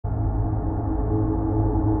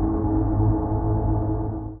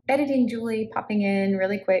Editing Julie popping in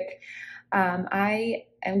really quick. I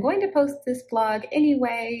am going to post this vlog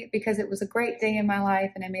anyway because it was a great day in my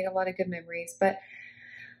life and I made a lot of good memories, but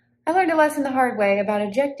I learned a lesson the hard way about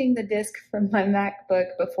ejecting the disk from my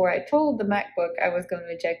MacBook before I told the MacBook I was going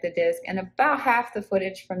to eject the disk, and about half the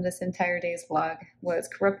footage from this entire day's vlog was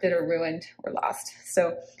corrupted or ruined or lost.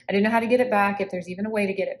 So I didn't know how to get it back, if there's even a way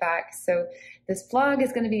to get it back. So this vlog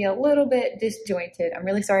is going to be a little bit disjointed. I'm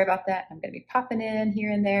really sorry about that. I'm going to be popping in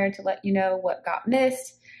here and there to let you know what got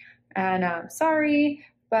missed. And I'm sorry,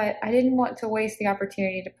 but I didn't want to waste the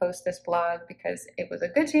opportunity to post this vlog because it was a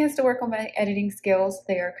good chance to work on my editing skills.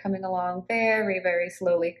 They are coming along very, very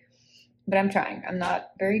slowly, but I'm trying. I'm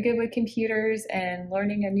not very good with computers, and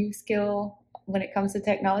learning a new skill when it comes to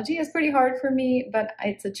technology is pretty hard for me, but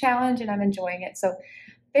it's a challenge and I'm enjoying it. So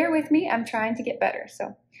bear with me, I'm trying to get better.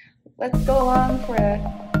 So let's go along for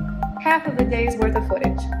half of a day's worth of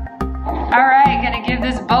footage. All right, gonna give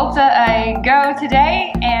this Volta a go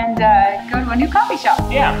today and go to a new coffee shop.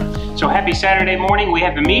 Yeah, so happy Saturday morning. We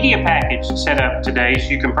have the media package set up today, so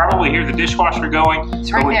you can probably hear the dishwasher going.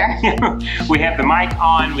 It's right there. We have the mic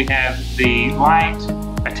on, we have the light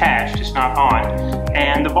attached, it's not on,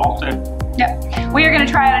 and the Volta. Yep, we are gonna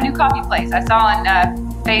try out a new coffee place. I saw on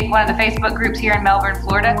one of the Facebook groups here in Melbourne,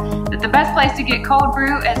 Florida, that the best place to get cold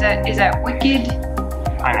brew is at Wicked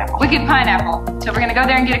Pineapple. So we're gonna go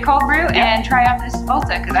there and get a cold brew and try out this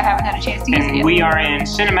Volta because I haven't had a chance to use it yet. We are in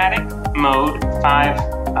cinematic mode,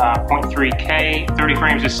 5.3K, 30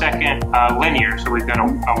 frames a second, linear, so we've got a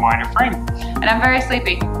wider frame. And I'm very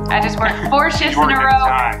sleepy. I just worked 4 shifts in a row.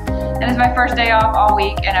 And it's my first day off all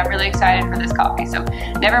week, and I'm really excited for this coffee. So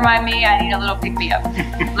never mind me, I need a little pick-me-up.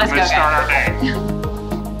 Let's go, guys. Start our day.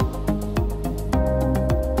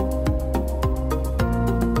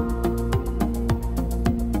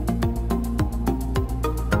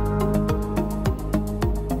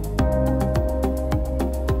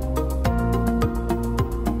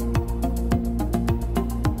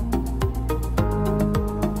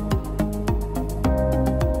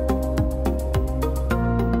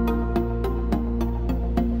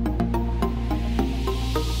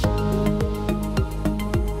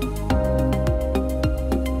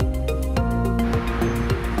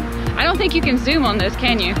 I don't think you can zoom on this,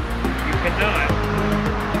 can you? You can do it.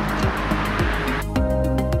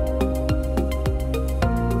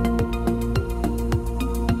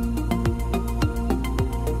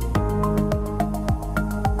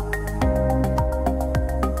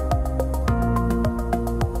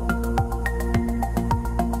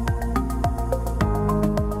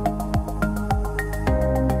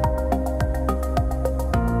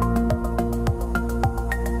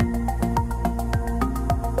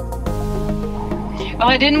 Well,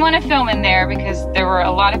 I didn't want to film in there because there were a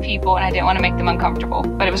lot of people and I didn't want to make them uncomfortable.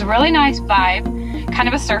 But it was a really nice vibe, kind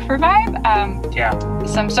of a surfer vibe. Yeah.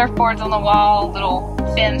 Some surfboards on the wall, little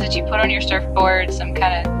fins that you put on your surfboard, some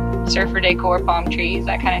kind of surfer decor, palm trees,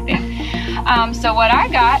 that kind of thing. So what I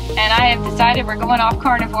got, and I have decided we're going off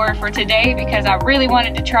carnivore for today because I really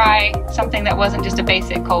wanted to try something that wasn't just a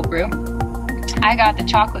basic cold brew. I got the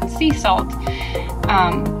chocolate sea salt.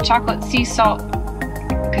 Chocolate sea salt,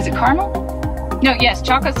 is it caramel? No, yes,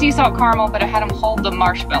 chocolate sea salt caramel, but I had them hold the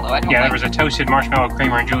marshmallow. There was a toasted marshmallow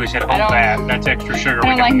creamer, and Julie said, hold that. That's extra sugar.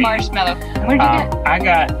 I don't like marshmallow. What did you get? I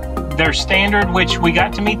got their standard, which we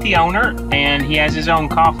got to meet the owner, and he has his own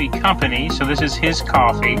coffee company, so this is his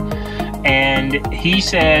coffee. And he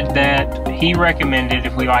said that he recommended,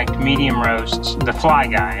 if we liked medium roasts, the Fly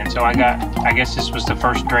Guy. And so I guess this was the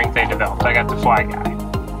first drink they developed. I got the Fly Guy.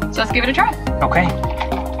 So let's give it a try. Okay.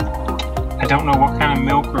 I don't know what kind of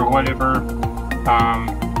milk or whatever.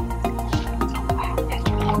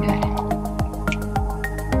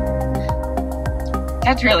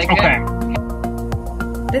 That's really good. Okay.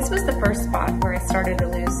 This was the first spot where I started to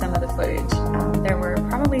lose some of the footage. There were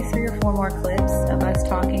probably 3 or 4 more clips of us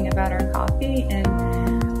talking about our coffee, and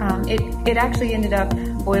it actually ended up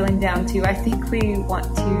boiling down to, I think we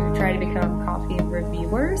want to try to become coffee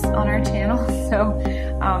reviewers on our channel. So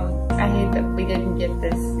I hate that we didn't get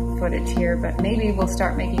this footage here, but maybe we'll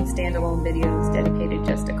start making standalone videos dedicated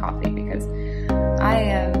just to coffee, because I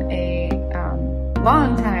am a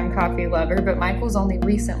long-time coffee lover, but Michael's only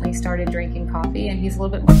recently started drinking coffee, and he's a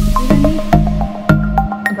little bit more picky than me.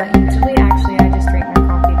 But usually, actually, I just drink my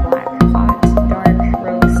coffee black, hot, dark,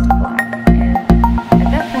 roast black. And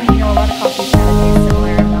at that point, you know, a lot of coffees kind of taste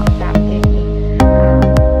similar. I'm not that picky.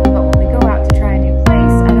 But when we go out to try a new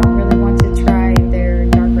place, I don't really want to try their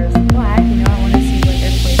dark roast black. You know, I want to see what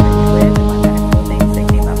their flavors with and what kind of cool things they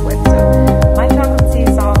came up with. So my chocolate sea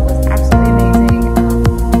salt was absolutely amazing.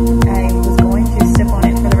 I was going to sip on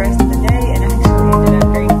it for the rest of the day, and actually ended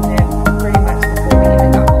up drinking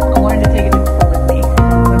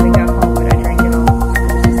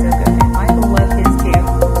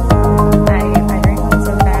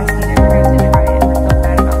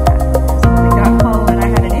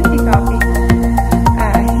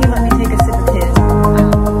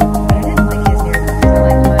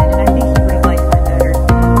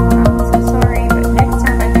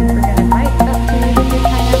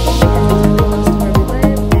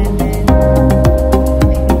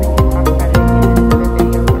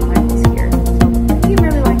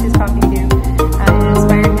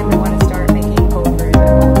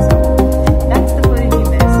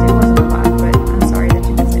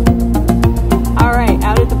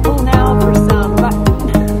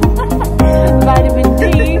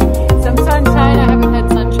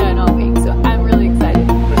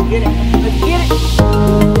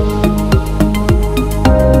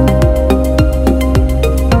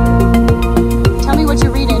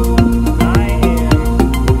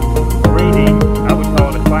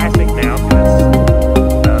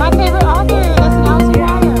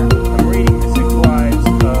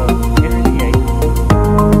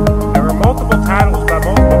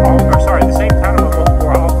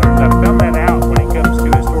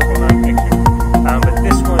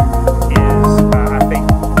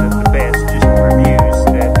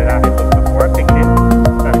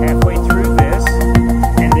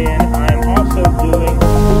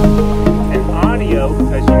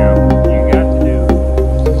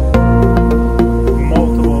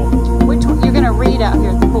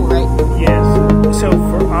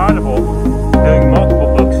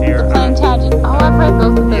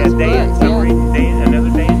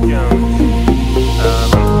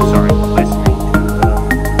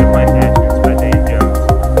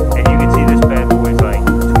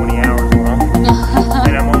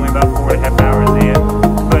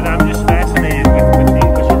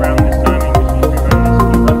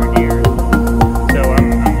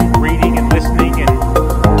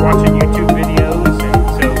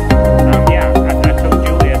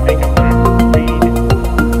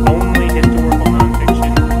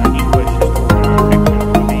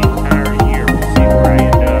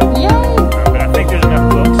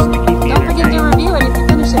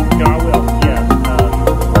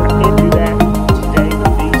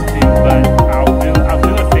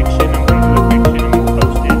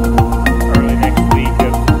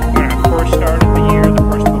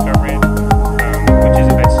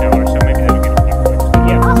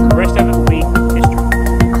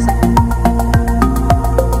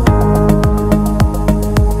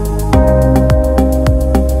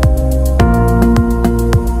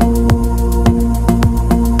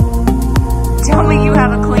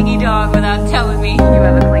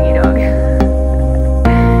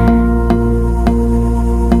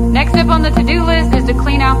on the to-do list is to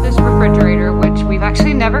clean out this refrigerator, which we've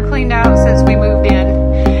actually never cleaned out since we moved in.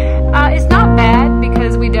 It's not bad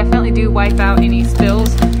because we definitely do wipe out any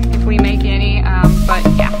spills if we make any, but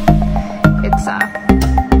yeah, it's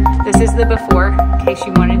this is the before, in case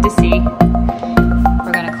you wanted to see.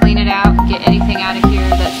 We're gonna clean it out, get anything out of here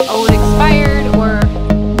that's old, expired, or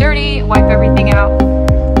dirty, wipe everything out.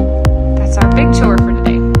 That's our big chore for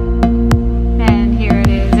today. And here it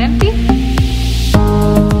is empty.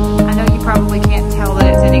 I know you probably can't tell that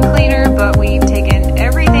it's any cleaner, but we've taken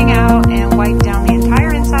everything out and wiped down the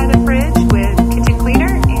entire inside of the fridge with kitchen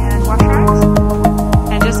cleaner and wash rags.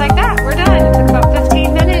 And just like that, we're done. It took about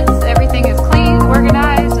 15 minutes. Everything is clean,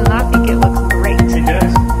 organized, and I think it looks great. It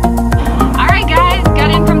does. All right, guys,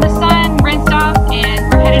 got in from the sun, rinsed off, and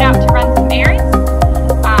we're headed out to run some errands.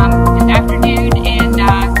 It's afternoon, and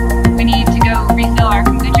we need to go refill our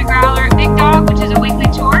kombucha growler at Big Dog, which is a weekly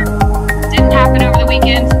chore. Didn't happen over the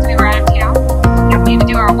weekend since we were out of town. We need to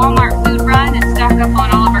do our Walmart food run and stock up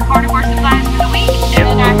on all of our carnivore supplies for the week. And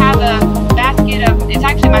then I have a basket of, it's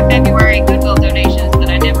actually my February Goodwill donations that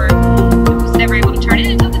I was never able to turn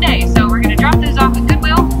in until today. So we're going to drop those off at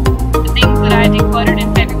Goodwill. The things that I decluttered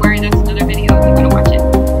in February, that's another video if you want to watch it.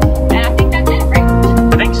 And I think that's it, right?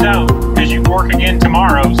 I think so, because you work again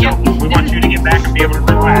tomorrow, so we want you to get back and be able to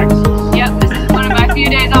relax. Yep, this is one of my few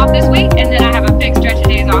days off this week, and then I have a big stretch of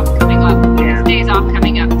days off coming up. Days off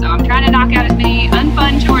coming up, so I'm trying to knock out as many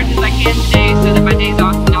unfun chores as I can today so that my days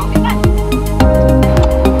off can all be fun.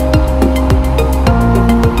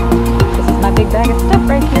 This is my big bag of stuff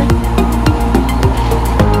right here.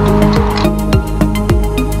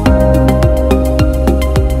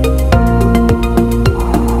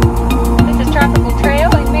 This is Tropical Trail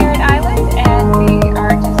in Merritt Island, and we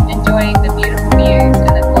are just enjoying the beautiful views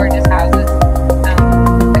and the gorgeous houses.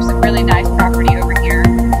 There's some really nice property over here.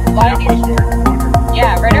 A lot of these,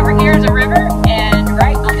 yeah, right over here is a river, and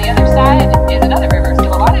right on the other side is another river. So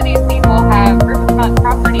a lot of these people have riverfront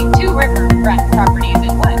property, 2 riverfront properties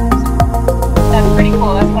in one. So that's pretty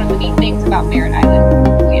cool. That's one of the neat things about Merritt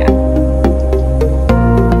Island. Oh, yeah.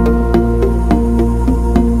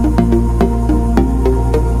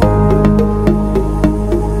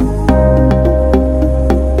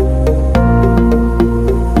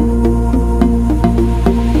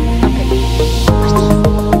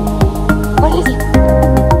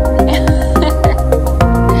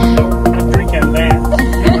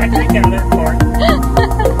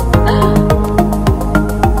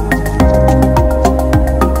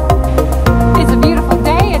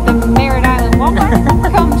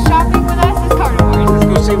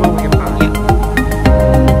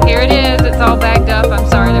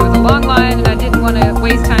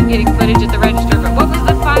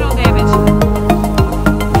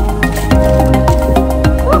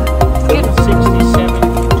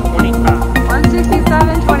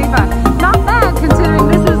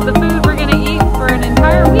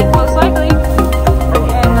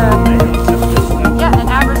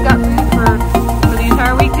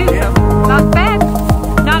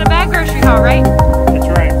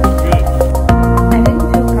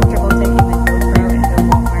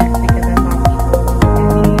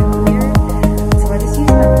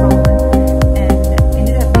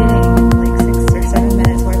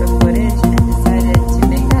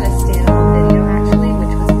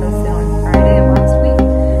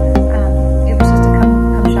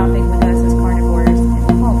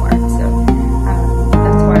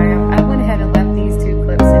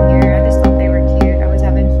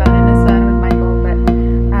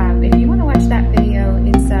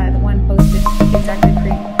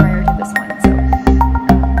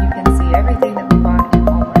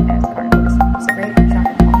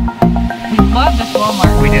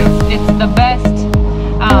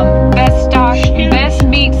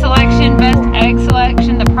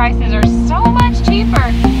 Prices are so much cheaper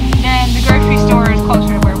than the grocery stores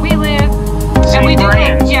closer to where we live. And we do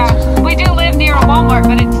live, we do live near a Walmart,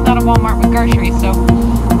 but it's not a Walmart with groceries, so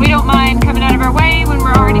we don't mind coming out of our way when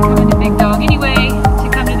we're already coming to Big Dog anyway to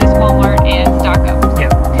come to this Walmart and stock up. Yeah,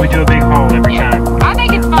 we do a big haul every time. I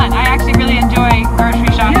think it's fun. I actually really enjoy grocery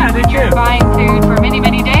shopping. Yeah, when you're buying food for many,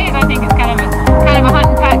 many days. I think it's kind of a hunt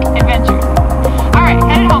and peck adventure. All right,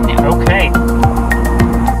 headed home now. Okay.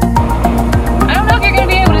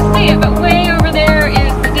 But way over there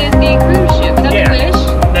is the Disney cruise ship. Is that the Wish?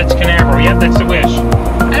 That's Canaveral. Yep, that's the Wish.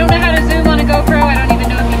 I don't know how to zoom on a GoPro. I don't even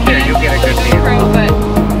know if you can. Here, you'll get a good view.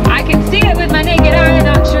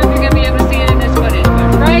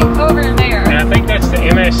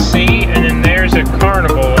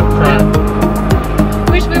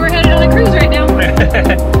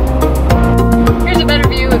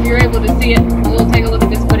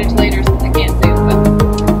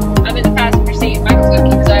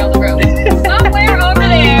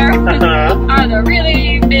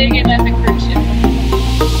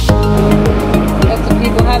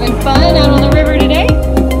 fun out on the river today?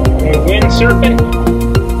 Windsurfing.